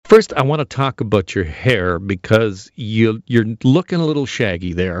First, I want to talk about your hair because you're looking a little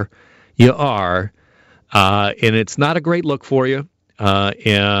shaggy there. You are, and it's not a great look for you.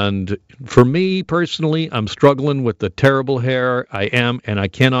 And for me personally, I'm struggling with the terrible hair. I am, and I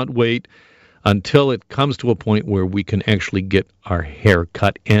cannot wait until it comes to a point where we can actually get our hair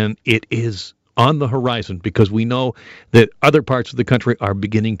cut. And it is on the horizon because we know that other parts of the country are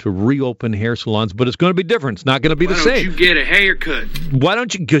beginning to reopen hair salons, but it's going to be different. It's not going to be the same. Why don't you get a haircut? Why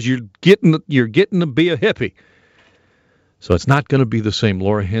don't you? Because you're getting to be a hippie. So it's not going to be the same.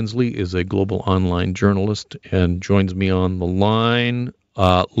 Laura Hensley is a global online journalist and joins me on the line.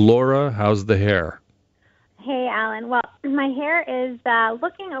 Laura, how's the hair? Hey, Alan. Well, my hair is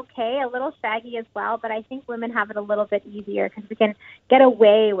looking okay, a little shaggy as well, but I think women have it a little bit easier because we can get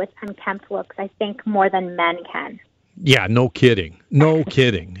away with unkempt looks, I think, more than men can. Yeah, no kidding. No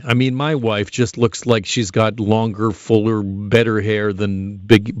kidding. I mean, my wife just looks like she's got longer, fuller, better hair than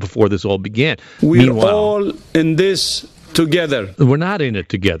before this all began. We're all in this together. We're not in it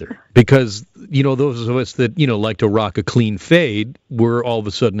together because, those of us that, like to rock a clean fade, we're all of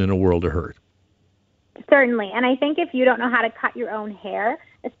a sudden in a world of hurt. Certainly. And I think if you don't know how to cut your own hair,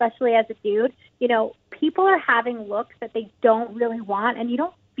 especially as a dude, people are having looks that they don't really want, and you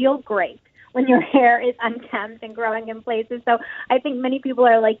don't feel great when your hair is unkempt and growing in places. So I think many people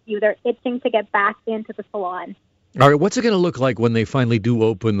are like you. They're itching to get back into the salon. All right. What's it going to look like when they finally do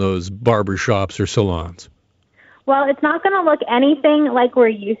open those barber shops or salons? Well, it's not going to look anything like we're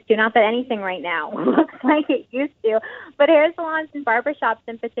used to. Not that anything right now looks like it used to. But hair salons and barbershops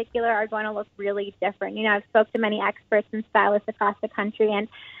in particular are going to look really different. I've spoke to many experts and stylists across the country, and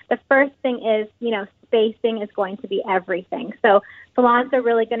the first thing is, spacing is going to be everything. So salons are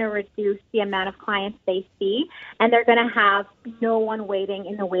really going to reduce the amount of clients they see, and they're going to have no one waiting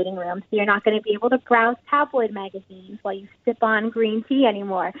in the waiting room. So you're not going to be able to browse tabloid magazines while you sip on green tea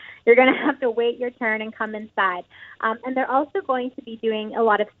anymore. You're going to have to wait your turn and come inside. And they're also going to be doing a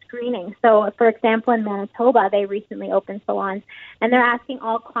lot of screening. So, for example, in Manitoba, they recently opened salons, and they're asking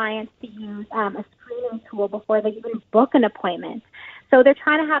all clients to use a screening tool before they even book an appointment. So they're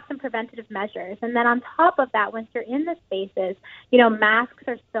trying to have some preventative measures. And then on top of that, once you're in the spaces, masks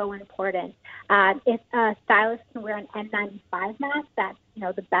are so important. If a stylist can wear an N95 mask, that's,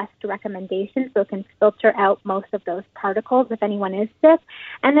 the best recommendation, so it can filter out most of those particles if anyone is sick.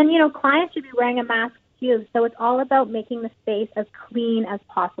 And then, clients should be wearing a mask too. So it's all about making the space as clean as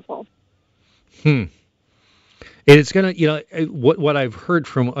possible. And it's going to, what I've heard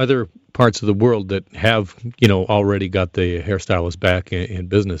from other parts of the world that have, already got the hairstylist back in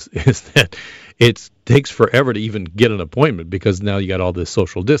business is that it takes forever to even get an appointment because now you got all this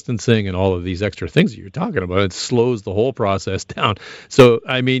social distancing and all of these extra things that you're talking about. It slows the whole process down. So,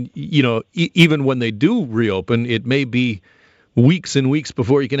 I mean, even when they do reopen, it may be weeks and weeks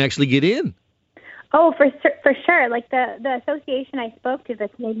before you can actually get in. Oh, for sure. Like the association I spoke to, the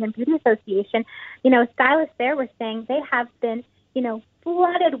Canadian Beauty Association, stylists there were saying they have been,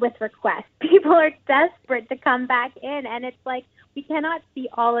 flooded with requests. People are desperate to come back in, and it's like, we cannot see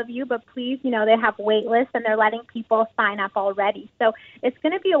all of you, but please, they have wait lists, and they're letting people sign up already. So it's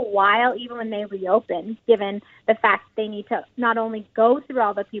going to be a while, even when they reopen, given the fact they need to not only go through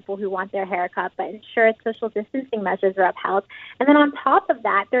all the people who want their haircut, but ensure social distancing measures are upheld. And then on top of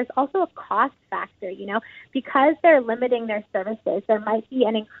that, there's also a cost factor, because they're limiting their services, there might be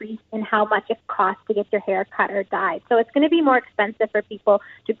an increase in how much it costs to get your hair cut or dyed. So it's going to be more expensive for people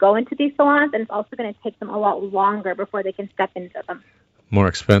to go into these salons, and it's also going to take them a lot longer before they can step into them. More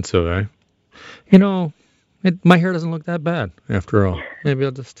expensive, eh? My hair doesn't look that bad after all. Maybe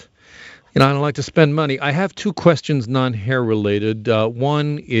I'll just, I don't like to spend money. I have two questions non-hair related.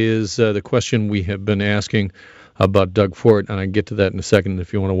 One is the question we have been asking about Doug Ford, and I get to that in a second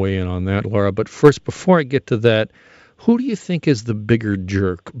if you want to weigh in on that, Laura. But first, before I get to that, who do you think is the bigger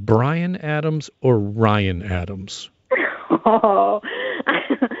jerk, Bryan Adams or Ryan Adams? Oh,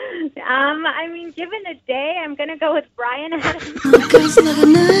 given the day, I'm going to go with Bryan Adams.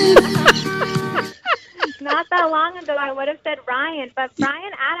 Not that long ago, I would have said Ryan, but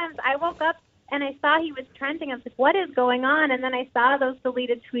Bryan Adams, I woke up and I saw he was trending. I was like, what is going on? And then I saw those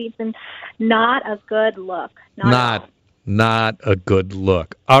deleted tweets, and not a good look. Not a good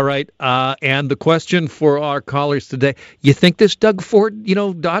look. All right, and the question for our callers today, you think this Doug Ford,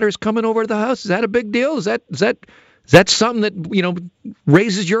 daughter's coming over to the house? Is that a big deal? Is that something that,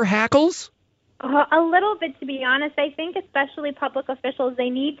 raises your hackles? A little bit, to be honest. I think especially public officials,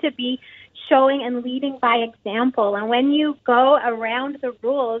 they need to be showing and leading by example. And when you go around the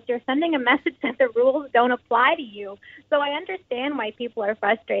rules, you're sending a message that the rules don't apply to you. So I understand why people are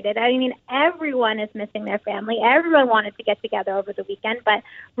frustrated. I mean, everyone is missing their family. Everyone wanted to get together over the weekend, but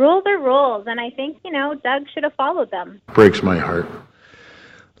rules are rules. And I think, Doug should have followed them. Breaks my heart.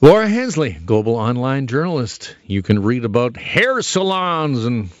 Laura Hensley, global online journalist. You can read about hair salons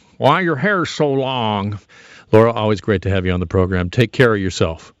and why your hair's so long. Laura, always great to have you on the program. Take care of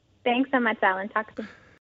yourself. Thanks so much, Alan. Talk soon.